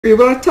We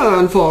will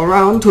return for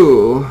round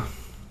 2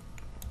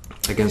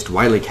 against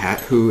Wily Cat,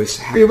 who is.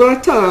 We will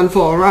return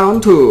for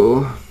round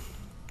 2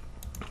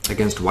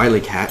 against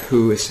Wily Cat,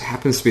 who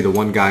happens to be the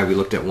one guy we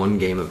looked at one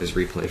game of his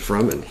replay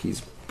from, and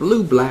he's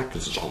blue-black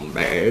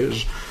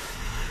zombies.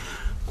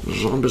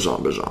 Zombie,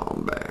 zombie,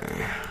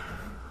 zombie.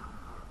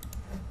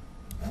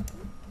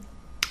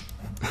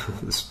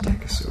 This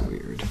deck is so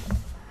weird.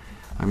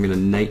 I'm gonna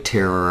Night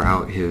Terror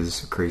out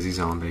his crazy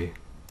zombie.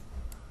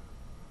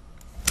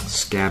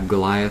 Scab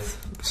Goliath,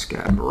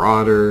 Scab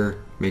Marauder,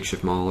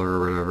 Makeshift Mauler, or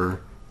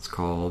whatever it's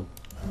called.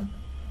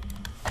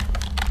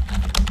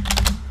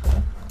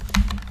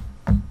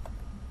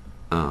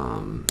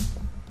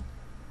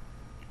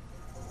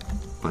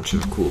 Bunch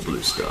of cool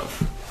blue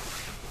stuff.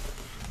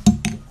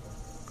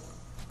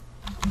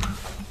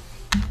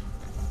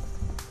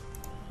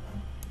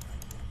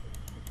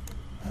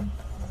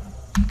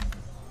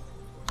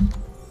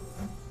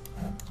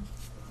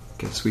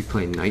 Guess we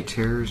play Night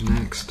Terrors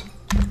next.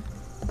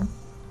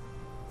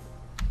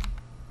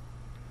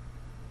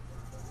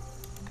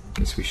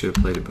 Guess we should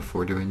have played it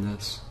before doing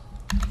this,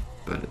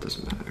 but it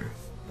doesn't matter.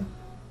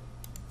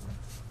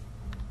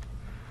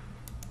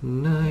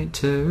 Night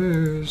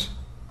Terrors.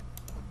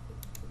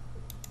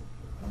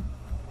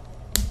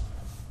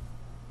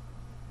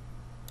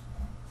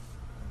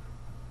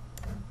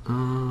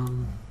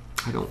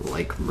 I don't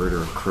like Murder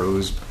of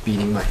Crows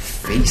beating my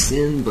face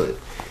in, but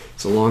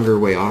it's a longer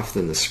way off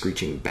than the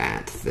Screeching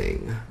Bat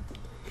thing.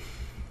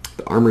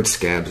 The Armored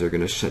Scabs are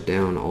going to shut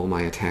down all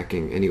my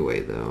attacking anyway,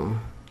 though.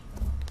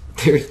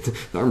 The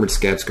Armored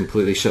Scabs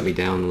completely shut me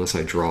down unless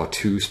I draw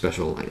 2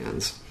 special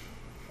lands.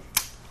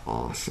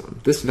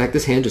 Awesome. In fact,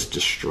 this hand just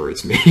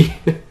destroys me.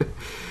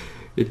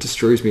 It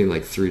destroys me in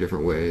like 3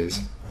 different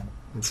ways.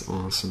 That's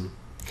awesome.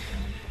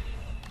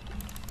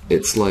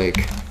 It's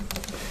like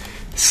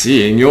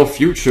seeing your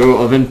future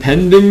of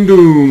impending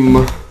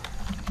doom.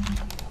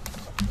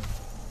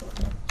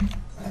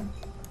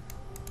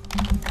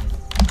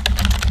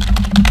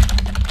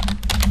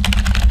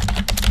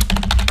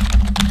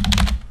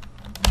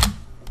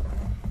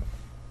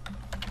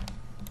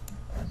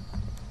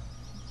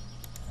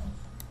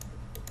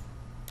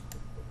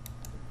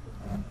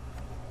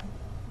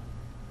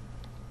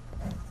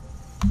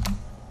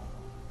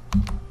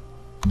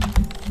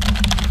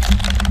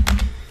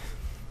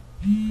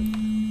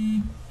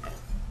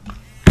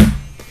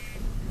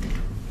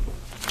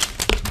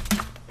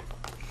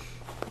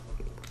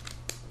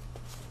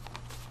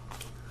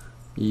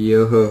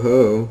 Yo ho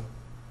ho.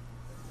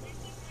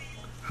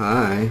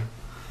 Hi.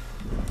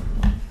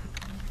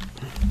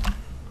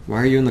 Why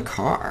are you in the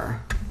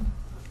car?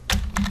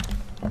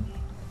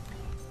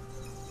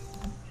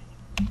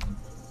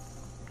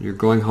 You're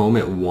going home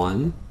at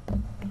 1?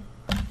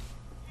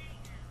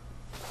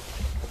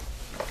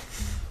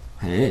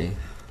 Hey.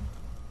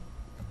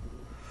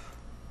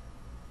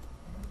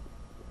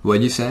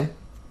 What'd you say?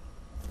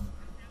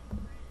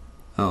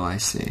 Oh, I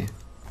see.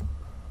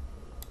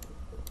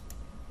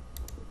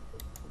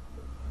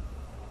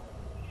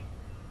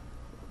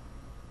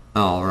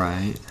 All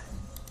right.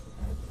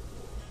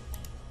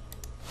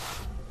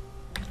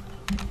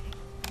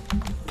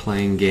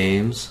 Playing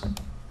games.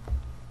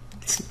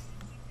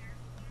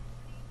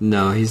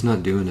 No, he's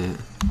not doing it.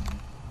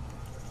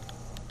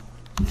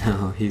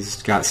 No,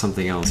 he's got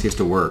something else. He has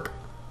to work.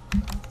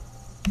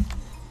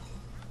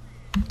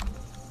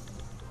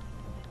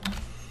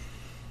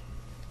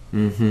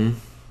 Mm-hmm.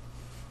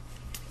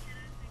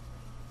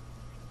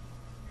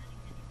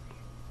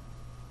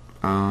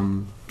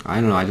 I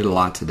don't know. I did a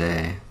lot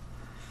today.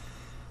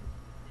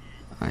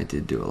 I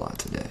did do a lot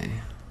today.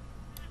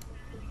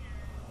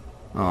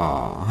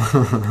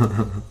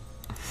 Aww.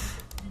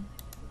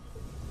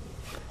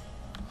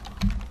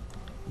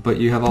 But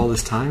you have all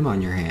this time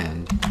on your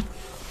hand.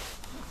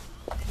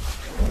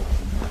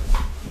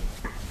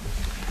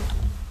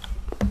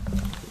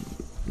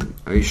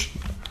 Are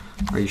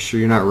you sure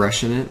you're not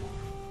rushing it?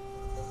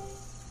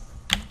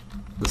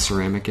 The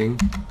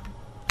ceramicing?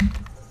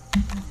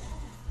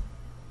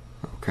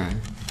 Okay,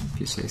 if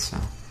you say so.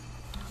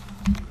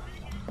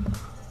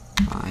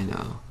 I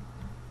know.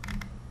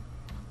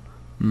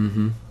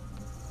 Mm-hmm.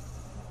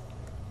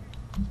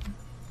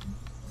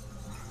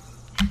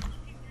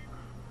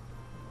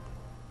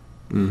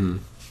 Mm-hmm.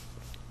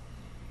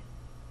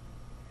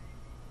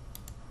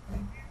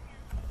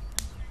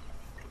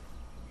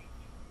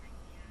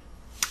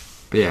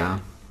 But yeah.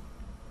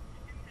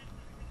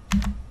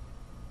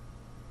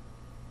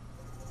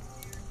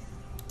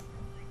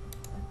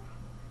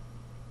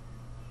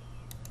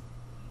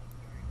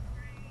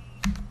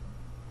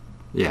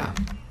 Yeah.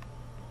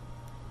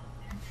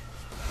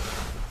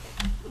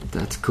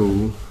 That's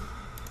cool.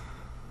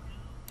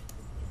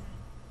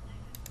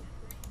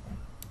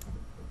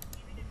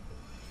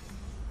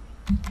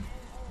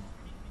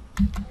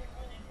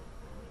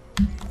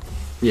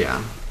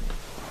 Yeah.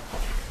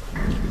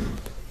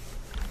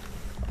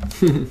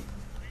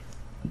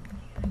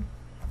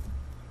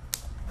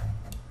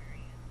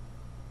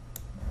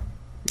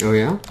 Oh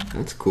yeah?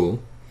 That's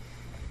cool.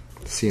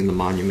 Seeing the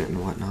monument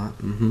and whatnot.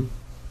 Mm-hmm.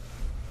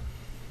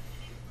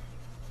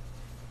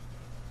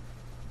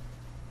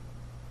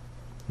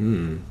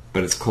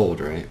 But it's cold,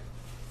 right?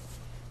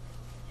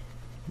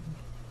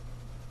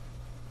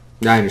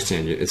 I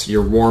understand you.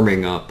 You're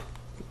warming up.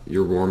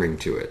 You're warming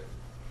to it.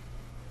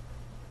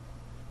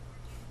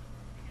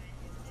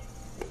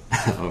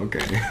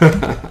 Okay.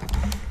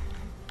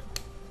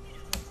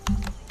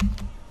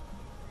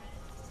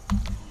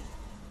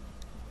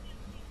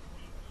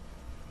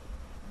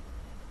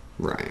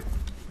 Right.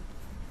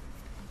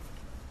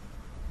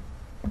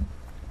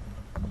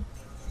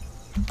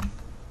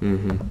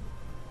 Mm-hmm.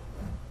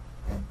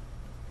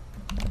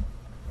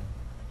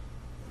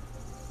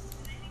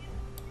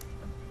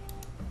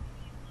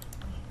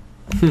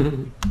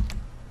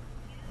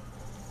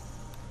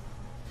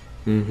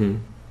 Mm-hmm.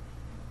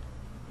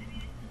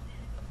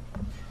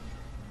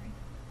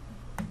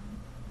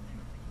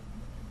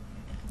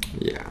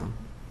 Yeah.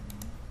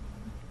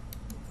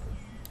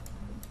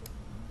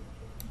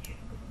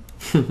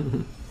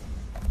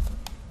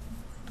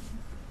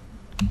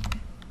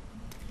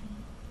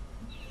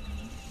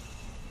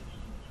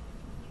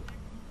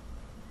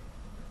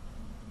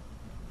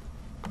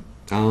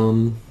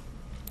 Um,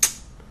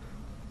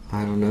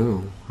 I don't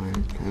know. I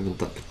haven't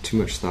put too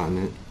much thought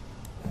in it.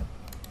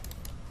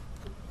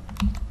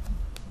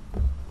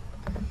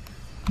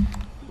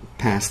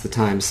 Pass the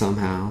time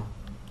somehow.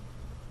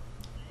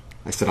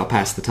 I said I'll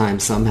pass the time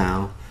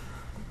somehow.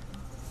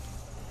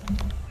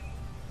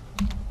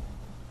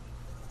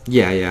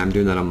 Yeah, I'm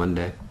doing that on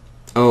Monday.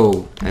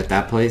 Oh, at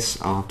that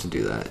place? I'll have to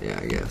do that, yeah,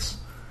 I guess.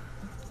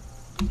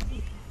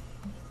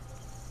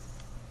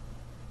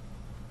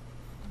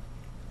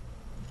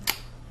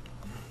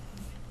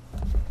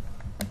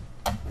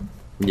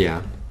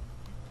 Yeah.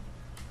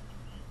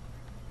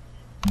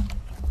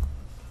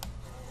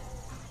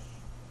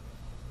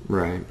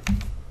 Right.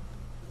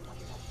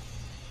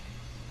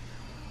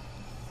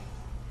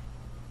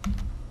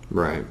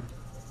 Right.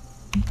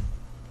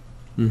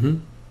 Mm-hmm.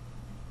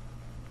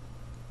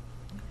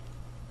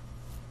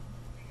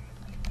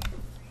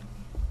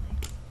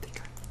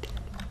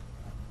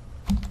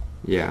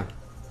 Yeah.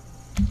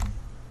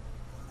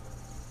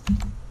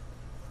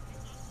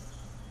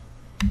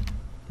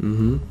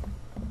 Mm-hmm.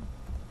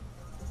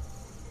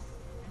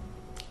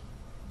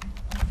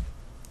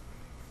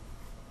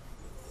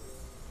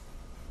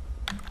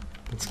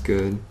 That's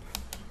good.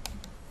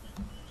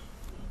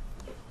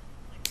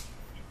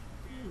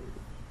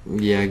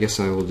 Yeah, I guess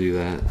I will do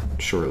that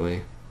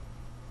shortly.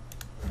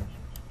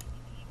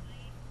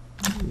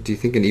 Do you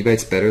think an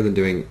e-bite's better than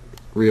doing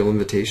real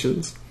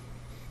invitations?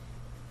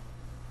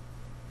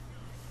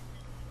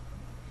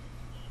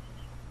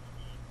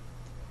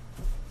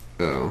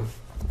 Oh.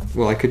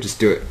 Well, I could just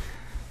do it.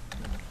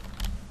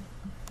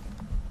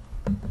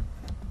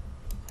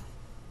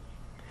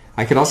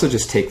 I could also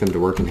just take them to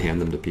work and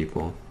hand them to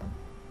people.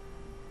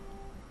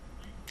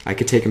 I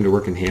could take them to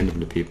work and hand them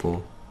to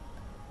people.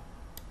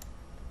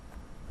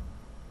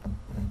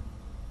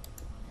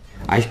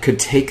 I could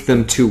take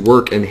them to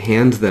work and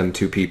hand them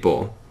to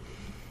people.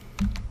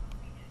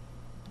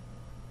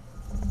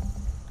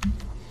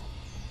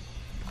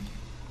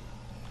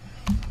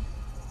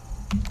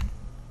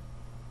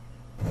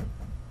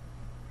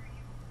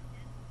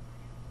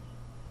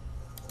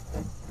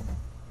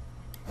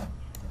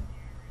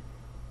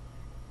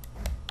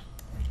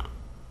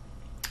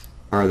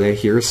 Are they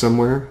here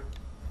somewhere?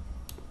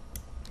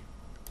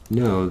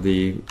 No,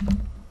 the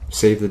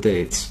save the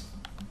dates.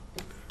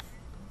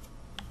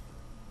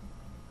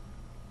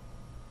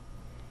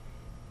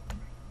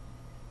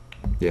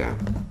 Yeah.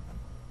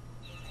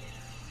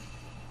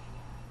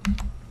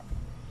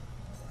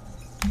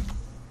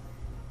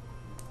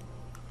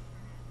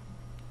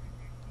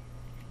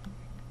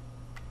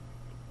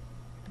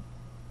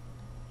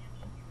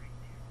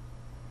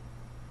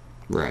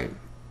 Right.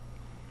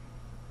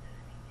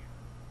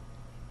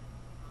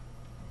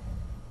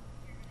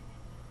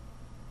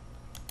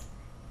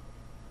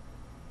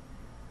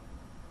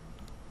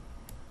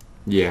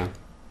 Yeah.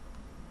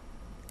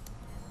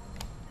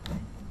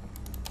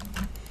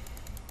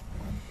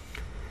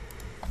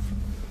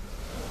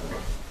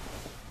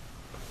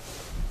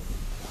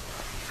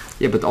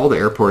 Yeah, but all the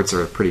airports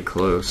are pretty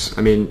close.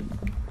 I mean,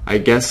 I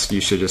guess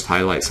you should just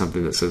highlight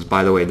something that says,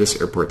 by the way,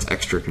 this airport's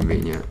extra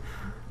convenient.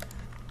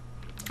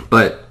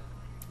 But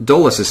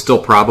Dulles is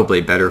still probably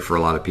better for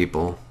a lot of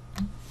people.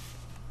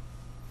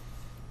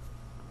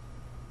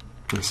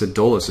 I said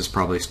Dulles is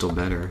probably still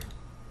better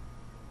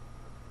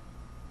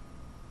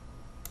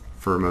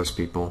for most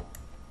people.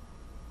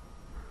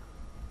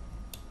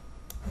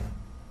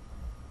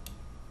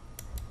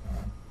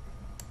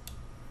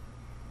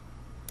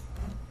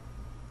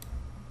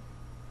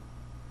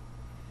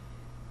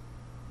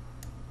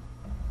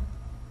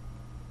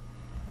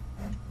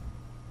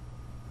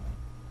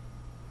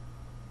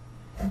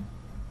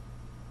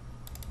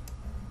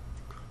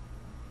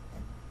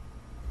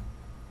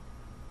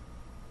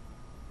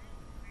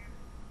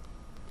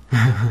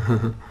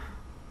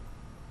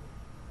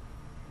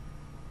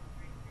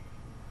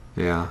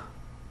 Yeah.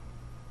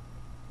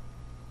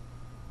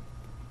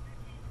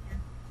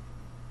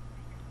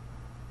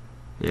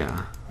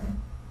 Yeah.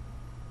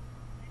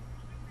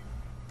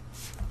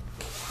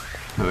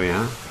 Oh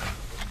yeah?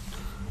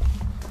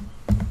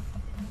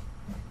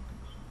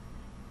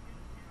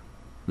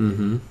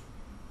 Mm-hmm.